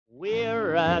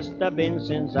Where has the been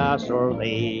since I saw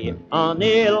thee on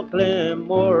Ilkla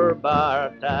Moor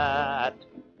Baht?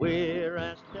 Where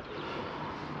has the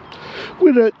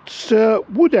been? We're at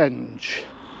Woodhenge,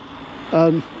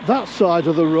 and that side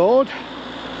of the road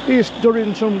is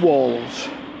Durrington Walls,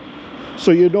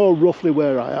 so you know roughly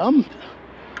where I am.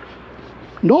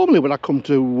 Normally when I come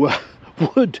to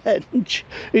Woodhenge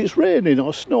it's raining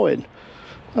or snowing,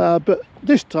 but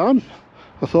this time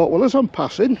I thought, well, as I'm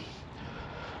passing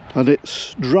and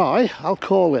it's dry, I'll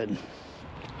call in.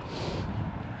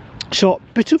 So,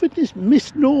 bit of a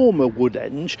misnomer,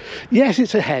 Woodhenge. Yes,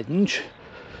 it's a henge.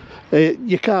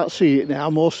 You can't see it now,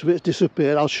 most of it's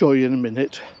disappeared. I'll show you in a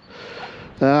minute.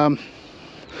 And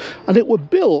it was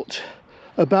built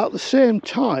about the same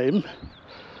time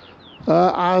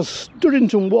as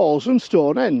Durrington Walls and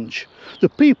Stonehenge. The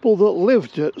people that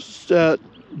lived at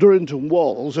Durrington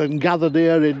Walls and gathered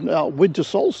here in winter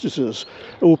solstices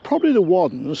were probably the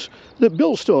ones that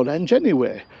built Stonehenge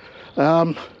anyway.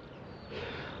 And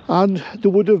they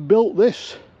would have built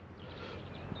this,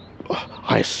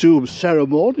 I assume,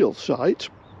 ceremonial site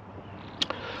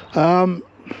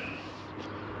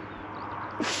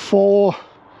for,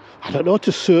 I don't know,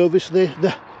 to service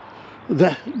the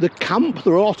camp.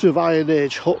 There are a lot of Iron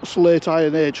Age huts, late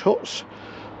Iron Age huts.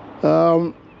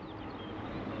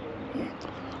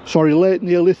 Late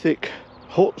Neolithic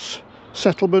huts,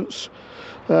 settlements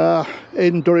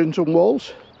in Durrington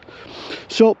Walls.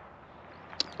 So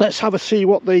let's have a see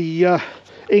what the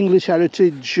English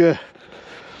Heritage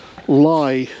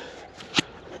Lie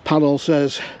panel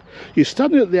says. You're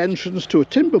standing at the entrance to a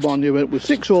timber monument with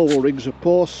 6 oval rings of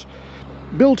posts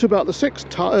built about the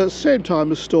same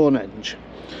time as Stonehenge.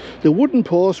 The wooden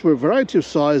posts were a variety of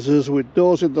sizes, with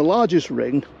those in the largest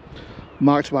ring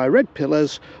marked by red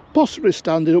pillars, possibly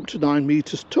standing up to 9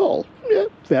 metres tall. Yeah,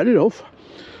 fair enough.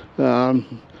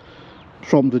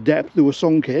 From the depth they were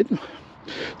sunk in.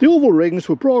 The oval rings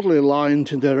were broadly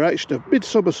aligned in the direction of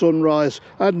midsummer sunrise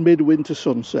and midwinter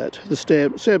sunset, the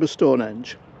same as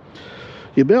Stonehenge.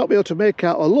 You may not be able to make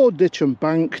out a low ditch and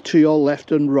bank to your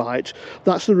left and right.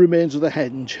 That's the remains of the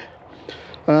henge.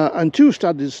 And 2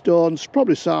 standing stones,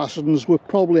 probably saracens, were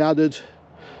probably added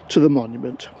to the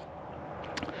monument.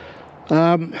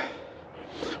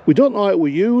 We don't know how it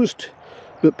was used,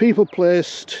 but people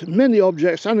placed many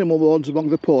objects, animal bones, among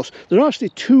the posts. There are actually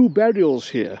 2 burials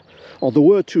here, or there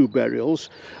were 2 burials.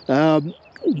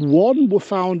 One were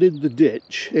found in the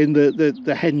ditch, in the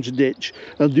henge ditch,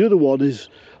 and the other one is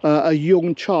a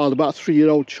young child, about a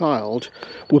 3-year-old child,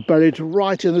 were buried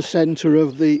right in the centre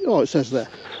of the, oh, it says there,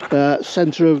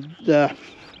 centre of the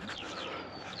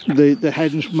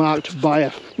henge, marked by a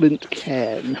flint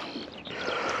cairn.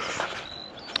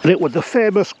 And it was the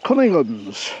famous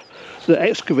Cunninghams that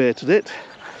excavated it.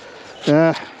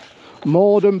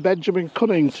 Maud and Benjamin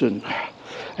Cunnington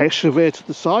excavated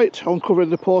the site, uncovering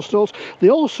the post holes.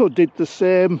 They also did the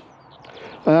same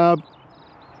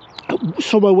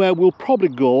somewhere where we'll probably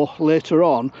go later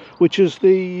on, which is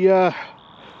the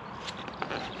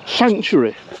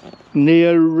sanctuary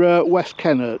near West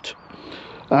Kennett.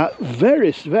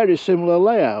 Very, very similar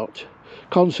layout,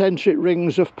 concentric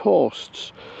rings of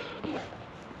posts.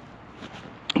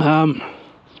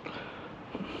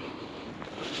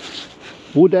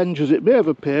 Woodhenge, as it may have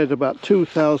appeared, about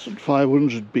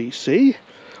 2500 BC.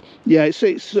 Yeah,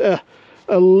 it's a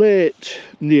late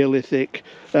Neolithic,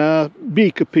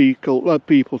 Beaker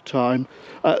people time,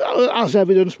 as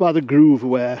evidenced by the groove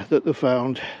ware that they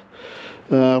found.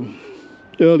 Early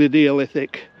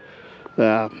Neolithic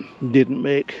didn't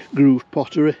make groove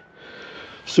pottery.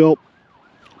 So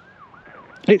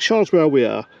it shows where we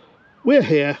are. We're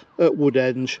here at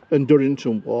Woodhenge and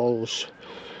Durrington Walls.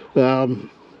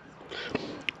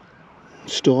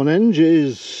 Stonehenge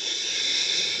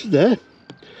is there.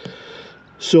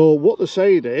 So what they're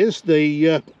saying is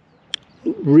the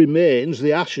remains,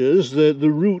 the ashes, the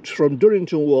route from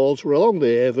Durrington Walls were along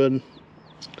the Avon,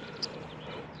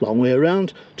 long way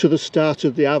around, to the start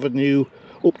of the avenue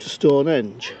up to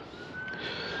Stonehenge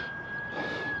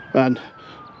and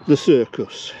the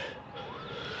circus.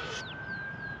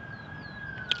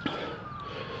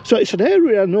 So it's an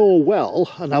area I know well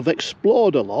and I've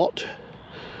explored a lot,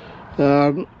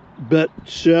 but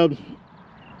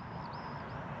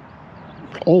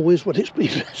always when it's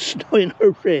been snowing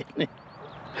or raining.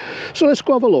 So let's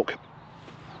go have a look.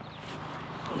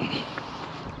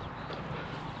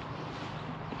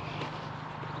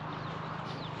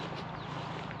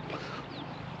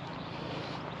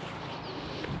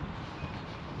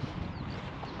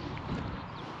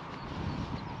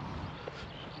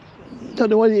 Don't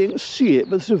know whether you can see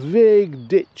it, but there's a vague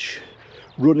ditch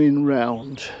running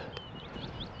round.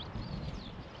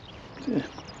 Yeah.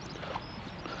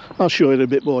 I'll show you in a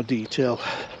bit more detail.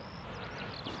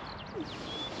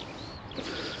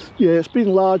 Yeah, it's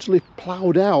been largely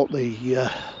ploughed out, the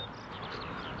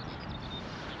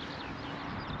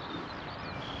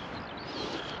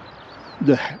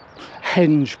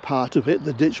henge part of it,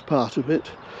 the ditch part of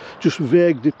it. Just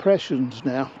vague depressions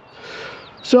now.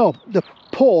 So the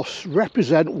posts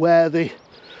represent where the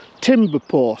timber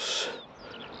posts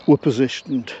were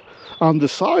positioned, and the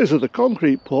size of the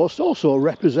concrete posts also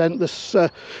represent this,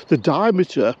 the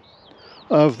diameter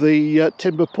of the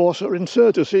timber posts that are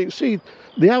inserted. So you can see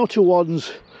the outer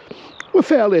ones were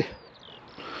fairly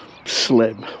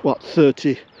slim, what,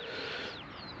 30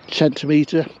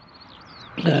 centimetre,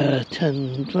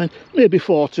 10, 20, maybe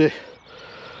 40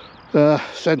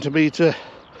 centimetre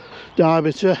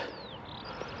diameter.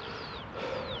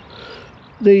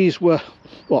 These were,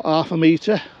 what, half a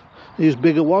metre, these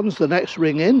bigger ones, the next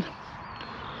ring in.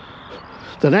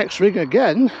 The next ring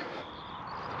again,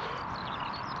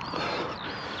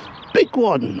 big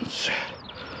ones,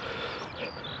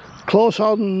 close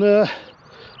on,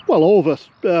 well, over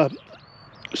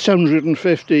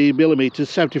 750 millimetres,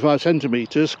 75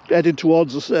 centimetres, heading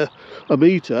towards a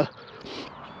metre.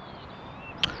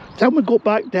 Then we go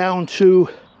back down to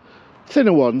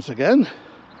thinner ones again,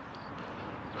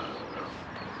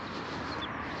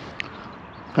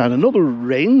 and another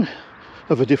ring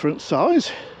of a different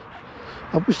size.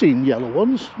 Have we seen yellow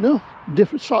ones? No,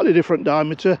 different, slightly different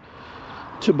diameter,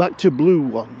 to back to blue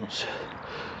ones.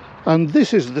 And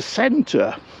this is the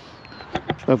centre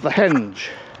of the henge.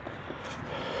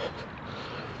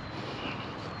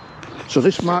 So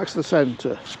this marks the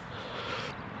centre.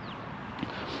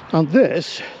 And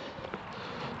this,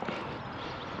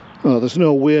 oh, there's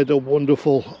no weird or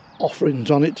wonderful offerings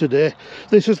on it today.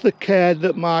 This is the cairn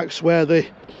that marks where the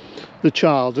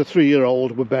child, the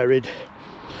 3-year-old, were buried.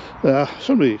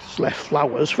 Somebody's left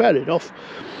flowers, fair enough,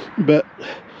 but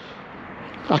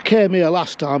I came here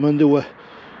last time and there were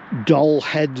doll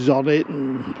heads on it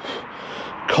and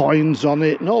coins on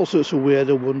it and all sorts of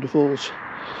weird and wonderfuls.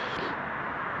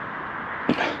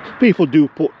 People do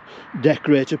put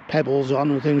decorated pebbles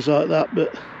on and things like that,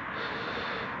 but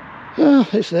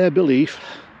it's their belief.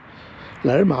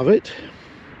 Let them have it.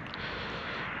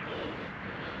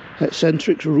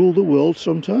 Eccentrics rule the world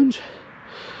sometimes.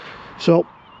 So,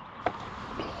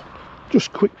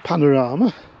 just quick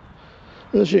panorama.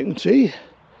 As you can see,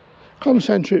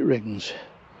 concentric rings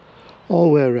all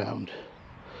the way around.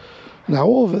 Now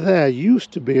over there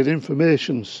used to be an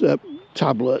information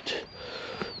tablet,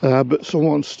 but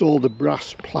someone stole the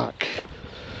brass plaque,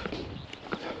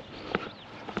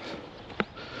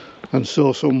 and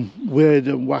so some weird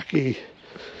and wacky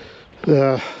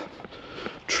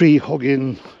tree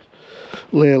hugging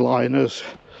ley liners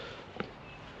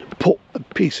put a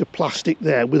piece of plastic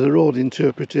there with their own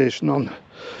interpretation on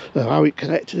how it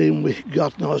connected in with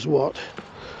God knows what.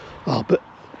 Oh, but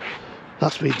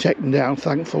that's been taken down,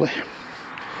 thankfully.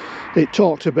 It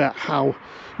talked about how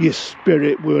your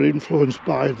spirit were influenced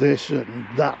by this and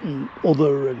that and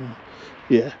other, and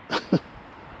yeah.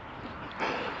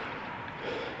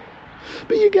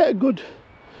 But you get a good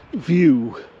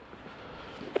view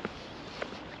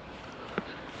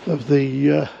of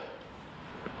the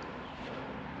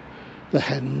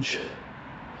henge,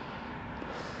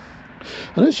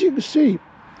 and as you can see,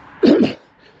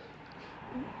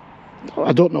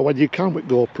 I don't know whether you can with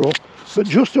GoPro, but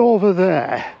just over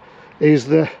there is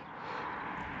the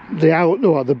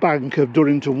bank of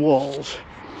Durrington Walls.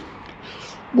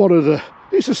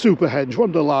 It's a super henge, one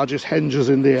of the largest henges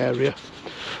in the area.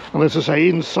 And as I say,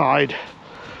 inside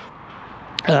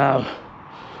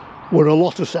were a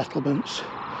lot of settlements.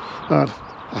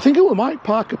 I think it was Mike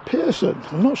Parker Pearson,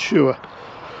 I'm not sure,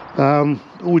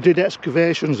 who did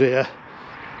excavations here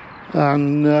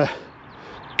and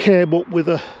came up with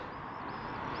a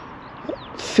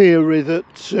theory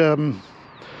that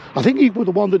I think he was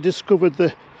the one that discovered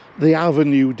the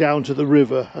avenue down to the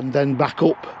river and then back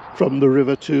up from the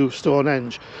river to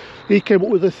Stonehenge. He came up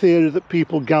with a theory that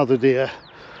people gathered here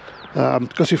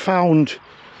because he found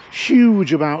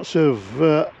huge amounts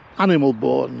of animal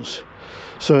bones.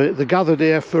 So they gathered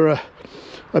here for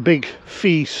a big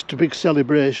feast, a big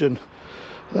celebration.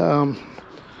 And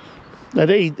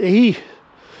he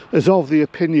is of the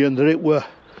opinion that it were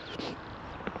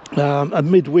a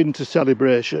midwinter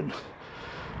celebration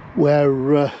where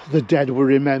the dead were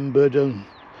remembered and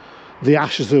the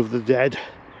ashes of the dead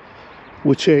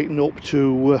were taken up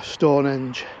to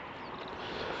Stonehenge,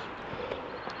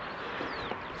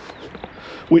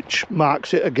 which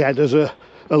marks it again as a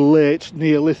late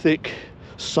Neolithic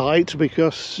site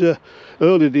because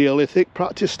early Neolithic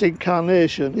practiced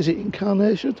incarnation. Is it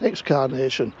incarnation?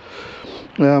 Excarnation.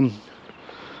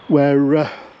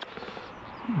 Where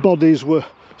bodies were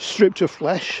stripped of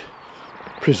flesh,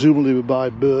 presumably by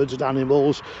birds and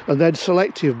animals, and then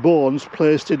selective bones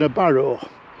placed in a barrow,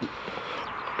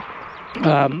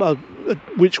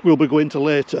 which we'll be going to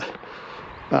later.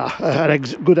 A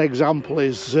good example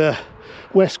is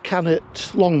West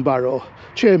Cannet Long Barrow,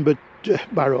 chambered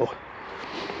barrow.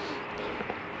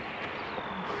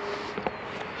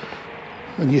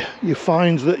 And you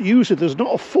find that usually there's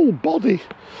not a full body's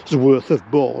worth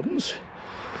of bones,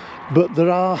 but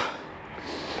there are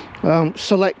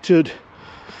selected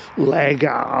leg,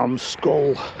 arm,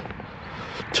 skull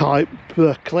type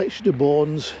collection of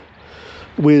bones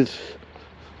with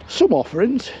some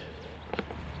offerings.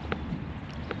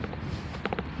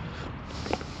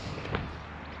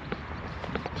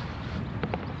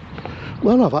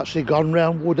 Well, I've actually gone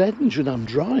round Woodhenge and I'm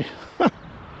dry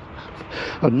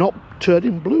and not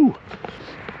turning blue.